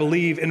do not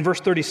believe." In verse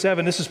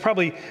 37, this is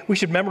probably, we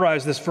should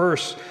memorize this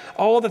verse.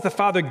 "All that the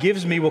Father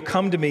gives me will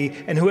come to me,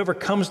 and whoever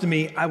comes to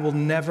me, I will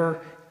never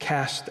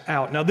cast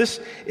out." Now,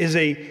 this is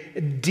a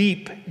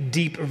deep,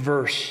 deep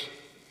verse,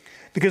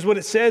 because what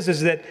it says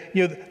is that,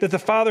 that the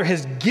Father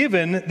has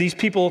given these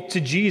people to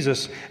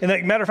Jesus. And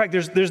as a matter of fact,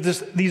 there's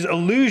these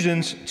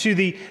allusions to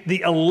the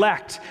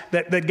elect,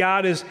 that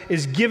God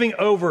is giving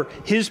over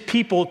his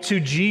people to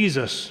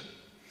Jesus.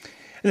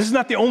 This is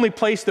not the only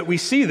place that we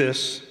see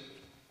this.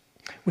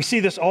 We see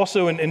this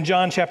also in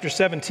John chapter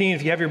 17.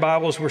 If you have your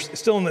Bibles, we're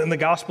still in the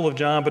Gospel of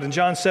John, but in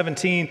John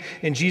 17,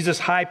 in Jesus'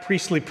 high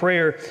priestly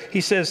prayer,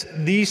 he says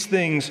these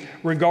things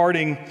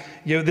regarding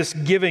this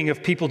giving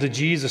of people to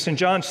Jesus. In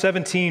John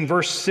 17,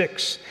 verse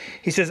 6,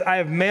 he says, "I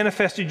have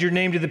manifested your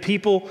name to the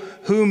people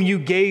whom you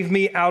gave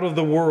me out of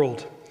the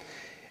world."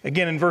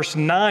 Again, in verse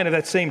 9 of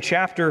that same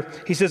chapter,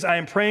 he says, "I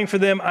am praying for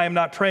them. I am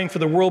not praying for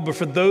the world, but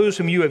for those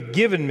whom you have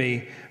given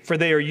me, for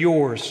they are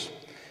yours."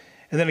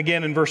 And then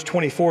again in verse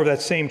 24 of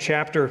that same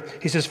chapter,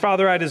 he says,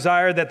 "Father, I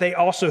desire that they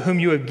also whom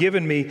you have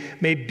given me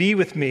may be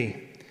with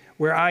me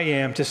where I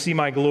am to see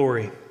my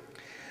glory.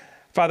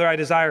 Father, I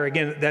desire,"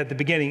 again at the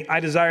beginning, "I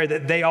desire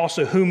that they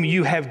also whom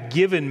you have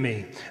given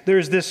me."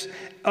 There's this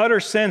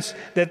utter sense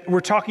that we're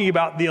talking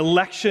about the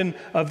election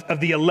of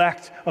the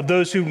elect, of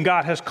those whom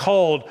God has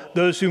called,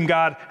 those whom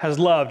God has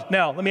loved.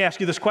 Now, let me ask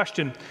you this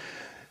question.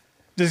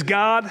 Does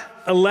God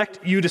elect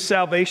you to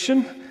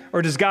salvation,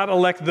 or does God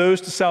elect those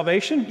to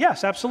salvation?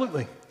 Yes,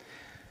 absolutely.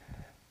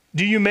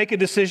 Do you make a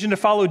decision to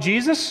follow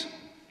Jesus?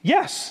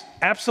 Yes,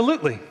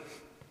 absolutely.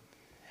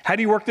 How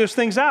do you work those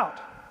things out?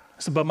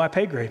 It's above my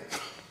pay grade.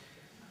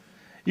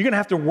 You're going to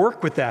have to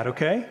work with that,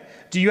 okay?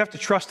 Do you have to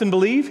trust and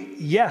believe?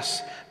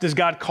 Yes. Does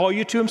God call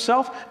you to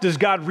himself? Does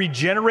God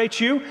regenerate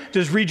you?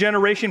 Does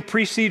regeneration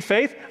precede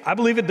faith? I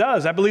believe it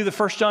does. I believe that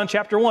 1 John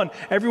chapter 1,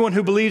 everyone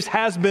who believes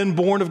has been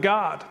born of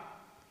God.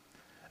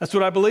 That's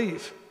what I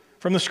believe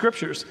from the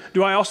scriptures.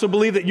 Do I also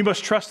believe that you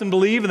must trust and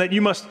believe, and that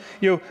you must,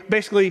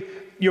 basically,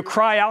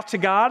 cry out to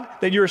God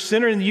that you're a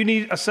sinner and you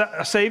need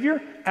a Savior?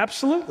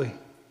 Absolutely.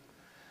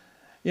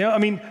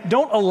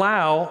 Don't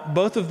allow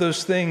both of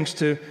those things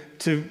to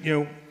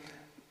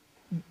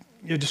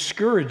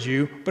discourage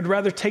you, but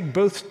rather take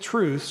both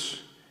truths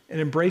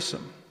and embrace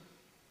them.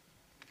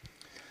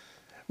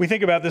 We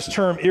think about this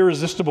term,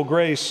 irresistible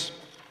grace.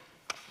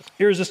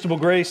 Irresistible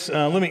grace,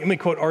 let me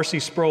quote R.C.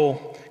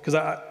 Sproul, because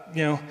I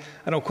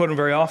don't quote him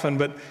very often,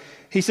 but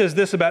he says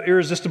this about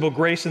irresistible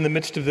grace in the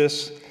midst of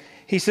this.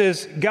 He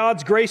says,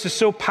 God's grace is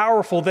so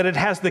powerful that it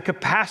has the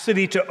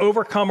capacity to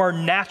overcome our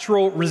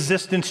natural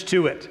resistance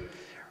to it.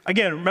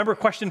 Again, remember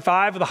question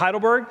 5 of the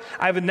Heidelberg?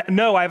 I have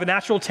a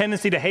natural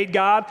tendency to hate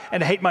God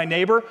and to hate my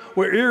neighbor.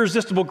 Where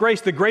irresistible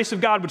grace, the grace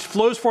of God which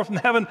flows forth from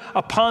heaven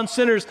upon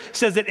sinners,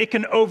 says that it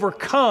can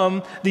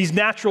overcome these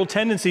natural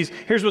tendencies.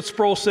 Here's what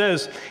Sproul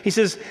says. He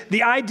says,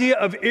 the idea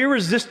of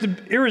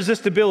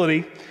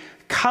irresistibility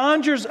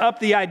conjures up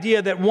the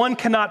idea that one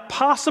cannot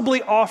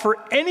possibly offer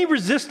any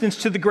resistance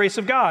to the grace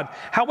of God.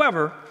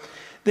 However,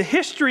 the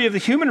history of the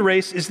human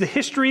race is the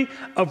history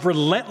of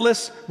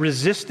relentless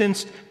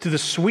resistance to the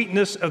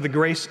sweetness of the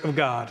grace of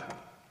God.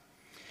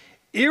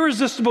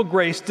 Irresistible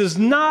grace does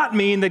not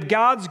mean that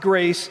God's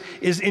grace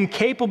is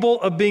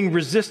incapable of being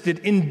resisted.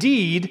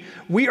 Indeed,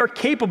 we are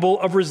capable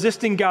of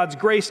resisting God's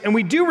grace, and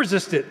we do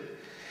resist it.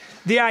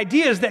 The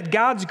idea is that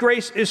God's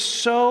grace is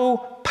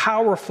so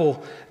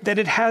powerful that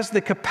it has the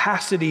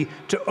capacity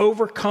to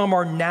overcome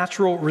our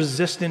natural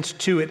resistance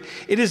to it.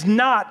 It is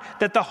not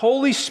that the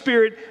Holy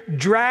Spirit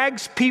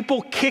drags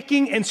people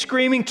kicking and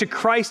screaming to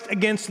Christ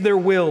against their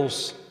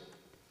wills.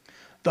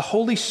 The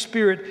Holy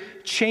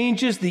Spirit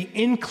changes the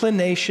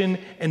inclination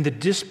and the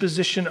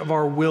disposition of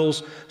our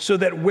wills so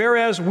that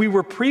whereas we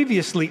were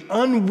previously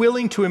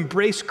unwilling to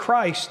embrace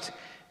Christ,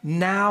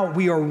 now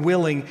we are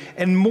willing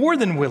and more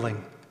than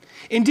willing.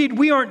 Indeed,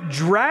 we aren't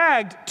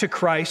dragged to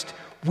Christ,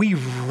 we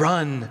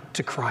run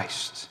to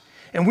Christ.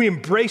 And we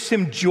embrace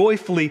him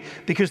joyfully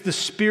because the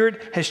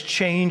Spirit has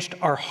changed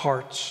our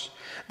hearts.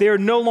 They are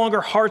no longer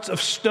hearts of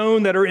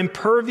stone that are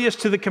impervious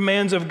to the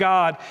commands of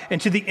God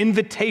and to the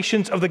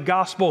invitations of the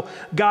gospel.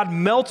 God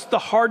melts the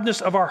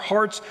hardness of our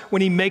hearts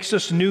when he makes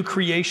us new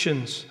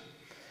creations.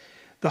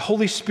 The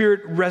Holy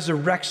Spirit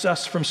resurrects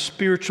us from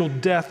spiritual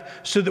death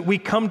so that we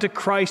come to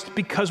Christ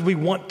because we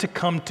want to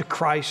come to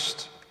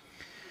Christ.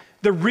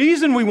 The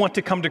reason we want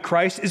to come to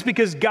Christ is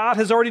because God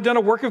has already done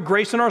a work of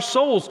grace in our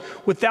souls.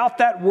 Without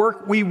that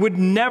work, we would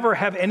never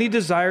have any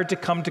desire to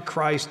come to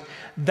Christ.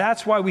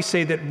 That's why we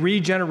say that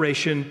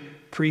regeneration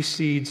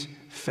precedes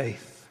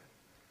faith.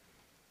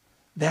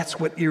 That's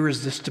what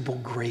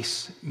irresistible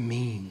grace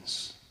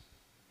means.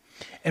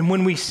 And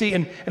when we see,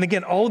 and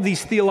again, all of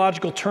these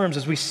theological terms,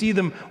 as we see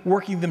them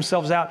working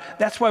themselves out,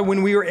 that's why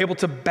when we are able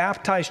to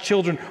baptize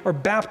children or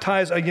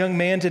baptize a young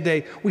man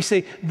today, we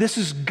say, this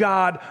is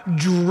God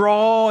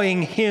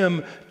drawing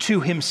him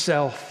to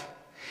himself.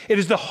 It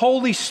is the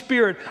Holy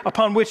Spirit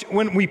upon which,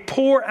 when we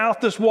pour out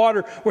this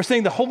water, we're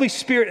saying the Holy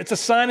Spirit, it's a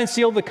sign and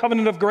seal of the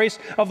covenant of grace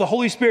of the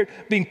Holy Spirit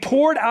being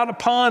poured out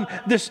upon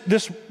this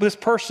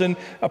person,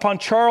 upon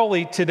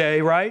Charlie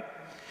today, right?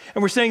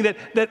 And we're saying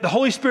that the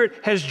Holy Spirit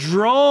has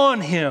drawn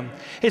him.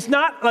 It's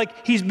not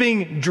like he's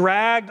being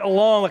dragged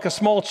along like a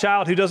small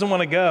child who doesn't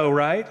want to go,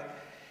 right?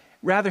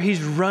 Rather,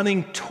 he's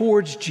running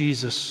towards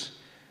Jesus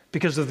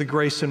because of the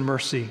grace and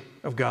mercy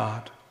of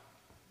God.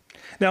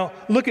 Now,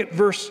 look at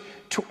verse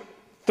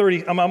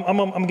 30.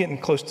 I'm getting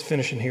close to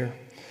finishing here.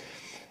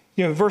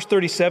 You know, verse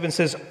 37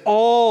 says,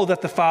 all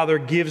that the Father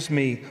gives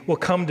me will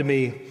come to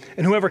me,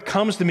 and whoever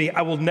comes to me,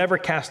 I will never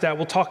cast out.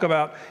 We'll talk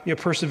about,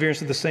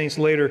 perseverance of the saints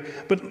later.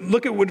 But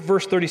look at what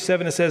verse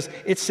 37 it says.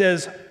 It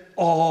says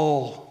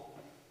all.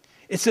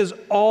 It says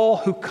all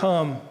who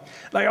come.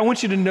 Like, I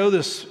want you to know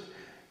this.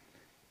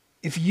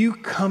 If you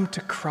come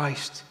to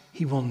Christ,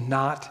 he will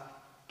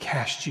not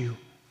cast you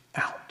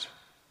out.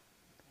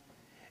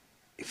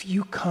 If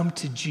you come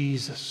to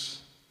Jesus,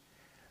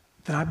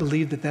 then I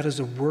believe that is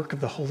a work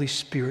of the Holy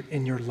Spirit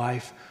in your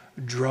life,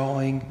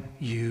 drawing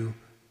you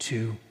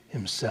to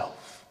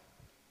himself.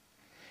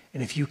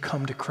 And if you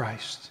come to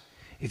Christ,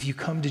 if you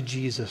come to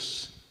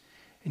Jesus,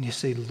 and you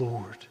say,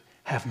 Lord,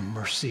 have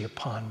mercy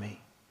upon me,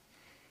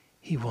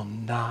 he will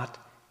not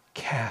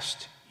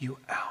cast you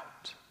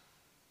out.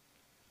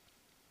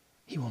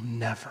 He will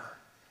never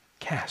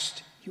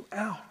cast you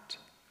out.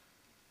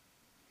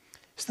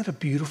 Isn't that a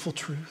beautiful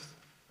truth?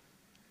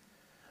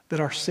 That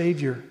our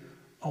Savior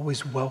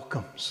always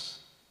welcomes.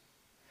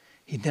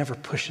 He never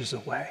pushes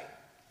away.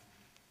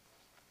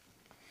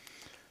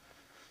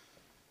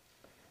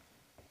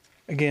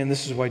 Again,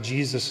 this is why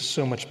Jesus is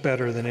so much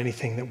better than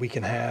anything that we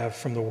can have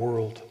from the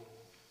world.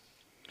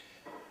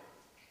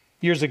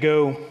 Years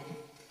ago,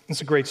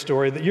 it's a great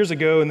story, that years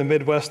ago in the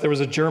Midwest, there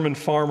was a German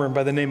farmer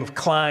by the name of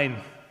Klein.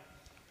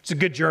 It's a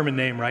good German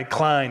name, right?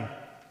 Klein.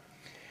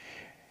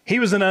 He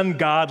was an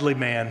ungodly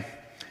man,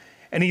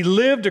 and he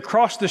lived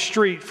across the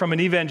street from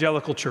an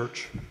evangelical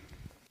church.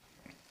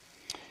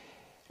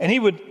 And he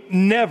would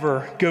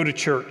never go to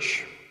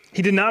church.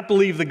 He did not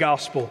believe the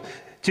gospel.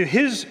 To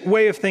his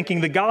way of thinking,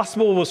 the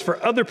gospel was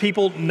for other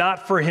people,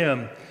 not for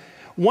him.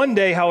 One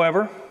day,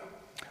 however,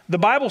 the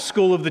Bible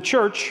school of the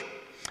church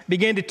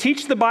began to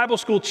teach the Bible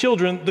school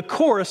children the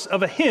chorus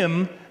of a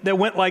hymn that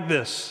went like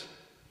this.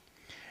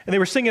 And they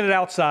were singing it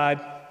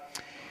outside.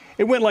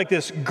 It went like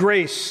this: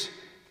 grace,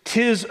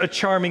 'tis a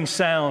charming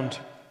sound,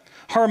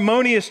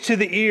 harmonious to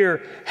the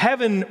ear,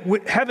 heaven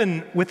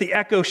with the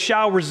echo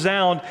shall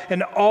resound,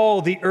 and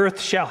all the earth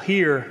shall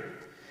hear.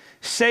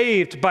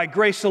 Saved by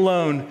grace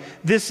alone,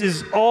 this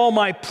is all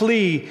my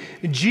plea.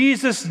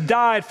 Jesus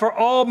died for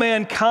all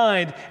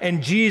mankind,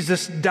 and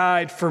Jesus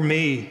died for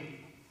me.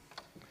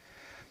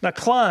 Now,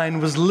 Klein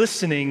was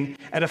listening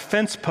at a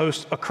fence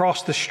post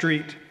across the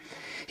street.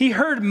 He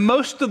heard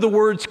most of the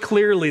words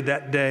clearly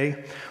that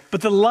day,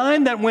 but the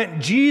line that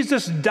went,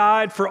 "Jesus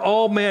died for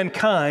all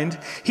mankind,"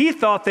 he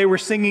thought they were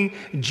singing,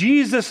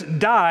 "Jesus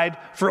died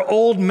for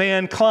old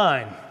man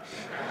Klein."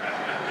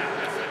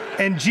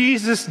 And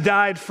Jesus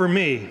died for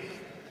me.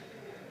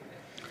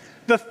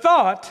 The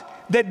thought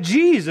that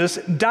Jesus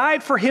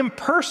died for him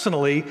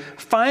personally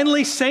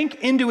finally sank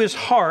into his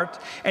heart,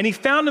 and he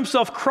found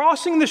himself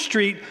crossing the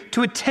street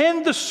to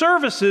attend the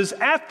services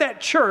at that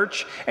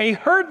church, and he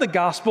heard the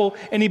gospel,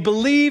 and he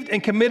believed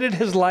and committed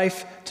his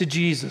life to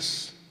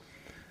Jesus.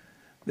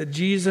 That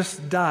Jesus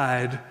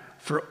died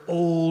for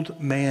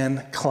old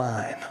man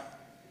Klein.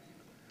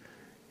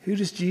 Who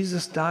does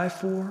Jesus die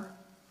for?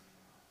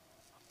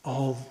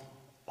 All.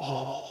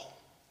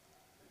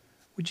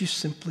 Would you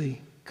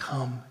simply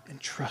come and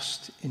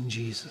trust in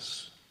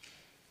Jesus?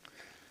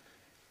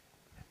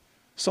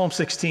 Psalm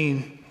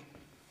 16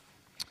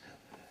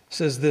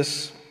 says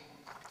this.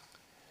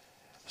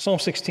 Psalm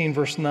 16,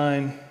 verse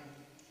 9.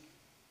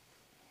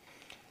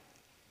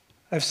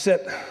 "I've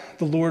set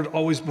the Lord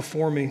always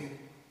before me.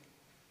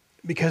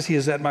 Because he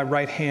is at my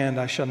right hand,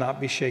 I shall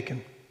not be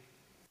shaken.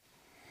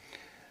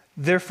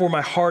 Therefore,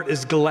 my heart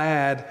is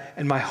glad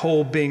and my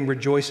whole being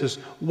rejoices."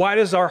 Why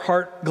does our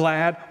heart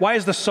glad? Why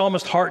is the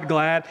psalmist's heart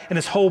glad and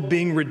his whole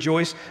being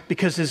rejoice?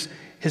 Because his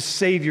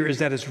Savior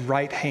is at his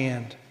right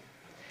hand.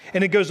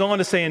 And it goes on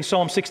to say in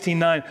Psalm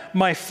 16:9,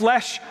 "My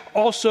flesh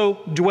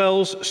also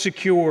dwells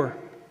secure.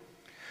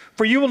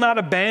 For you will not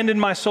abandon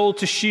my soul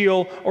to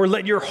Sheol or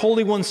let your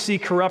Holy One see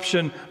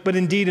corruption." But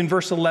indeed, in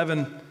verse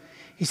 11,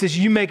 he says,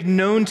 "You make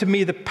known to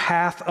me the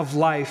path of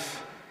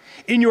life.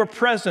 In your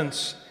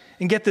presence,"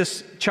 and get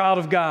this, child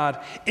of God,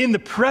 "in the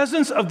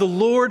presence of the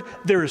Lord,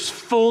 there is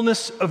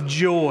fullness of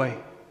joy."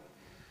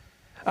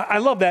 I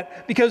love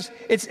that because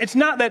it's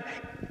not that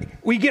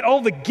we get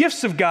all the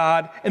gifts of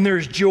God and there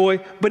is joy,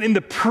 but in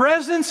the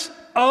presence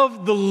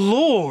of the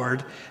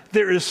Lord,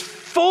 there is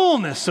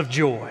fullness of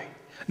joy.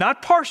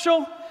 Not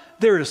partial,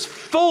 there is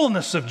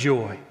fullness of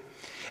joy.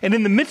 And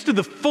in the midst of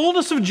the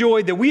fullness of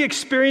joy that we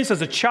experience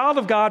as a child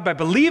of God by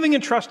believing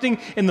and trusting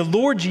in the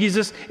Lord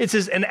Jesus, it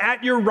says, "And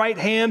at your right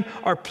hand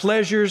are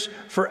pleasures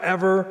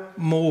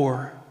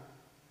forevermore."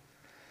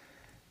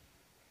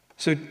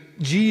 So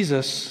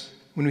Jesus,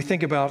 when we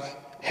think about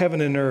heaven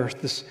and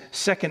earth, this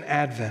second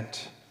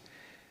advent,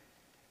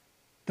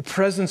 the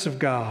presence of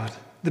God,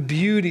 the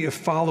beauty of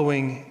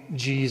following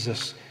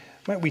Jesus,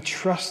 might we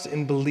trust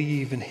and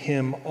believe in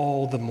him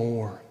all the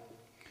more,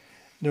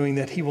 knowing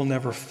that he will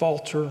never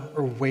falter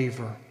or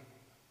waver.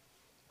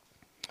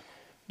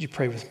 Would you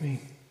pray with me?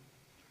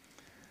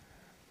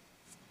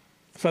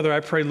 Father,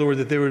 I pray, Lord,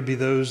 that there would be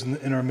those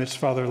in our midst,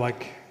 Father,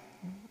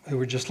 who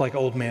were just like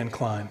old man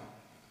Klein,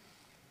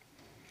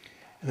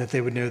 and that they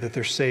would know that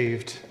they're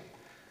saved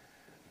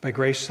by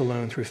grace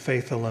alone, through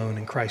faith alone,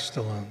 in Christ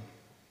alone.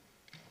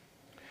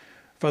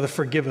 Father,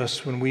 forgive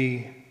us when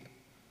we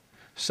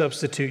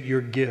substitute your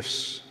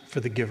gifts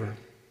for the giver.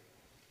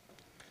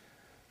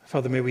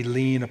 Father, may we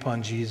lean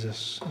upon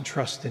Jesus and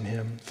trust in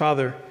him.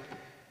 Father,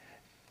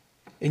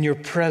 in your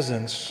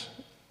presence,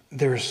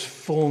 there is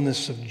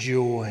fullness of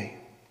joy.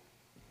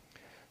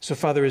 So,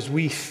 Father, as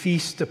we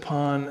feast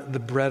upon the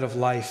bread of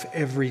life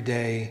every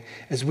day,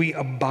 as we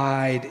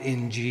abide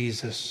in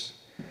Jesus,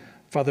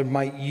 Father,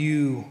 might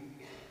you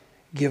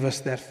give us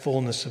that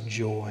fullness of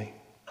joy.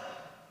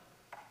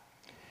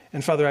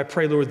 And Father, I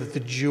pray, Lord, that the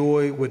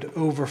joy would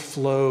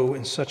overflow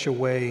in such a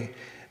way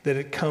that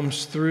it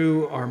comes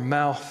through our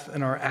mouth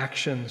and our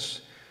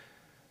actions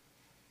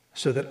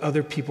so that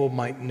other people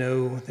might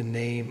know the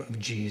name of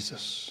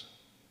Jesus.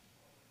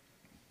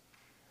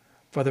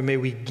 Father, may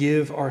we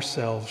give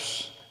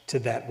ourselves to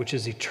that which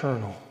is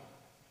eternal.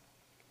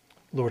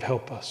 Lord,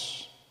 help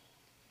us.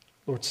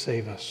 Lord,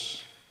 save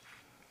us.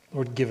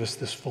 Lord, give us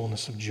this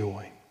fullness of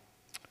joy.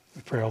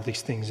 We pray all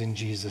these things in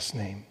Jesus'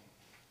 name.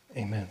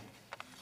 Amen.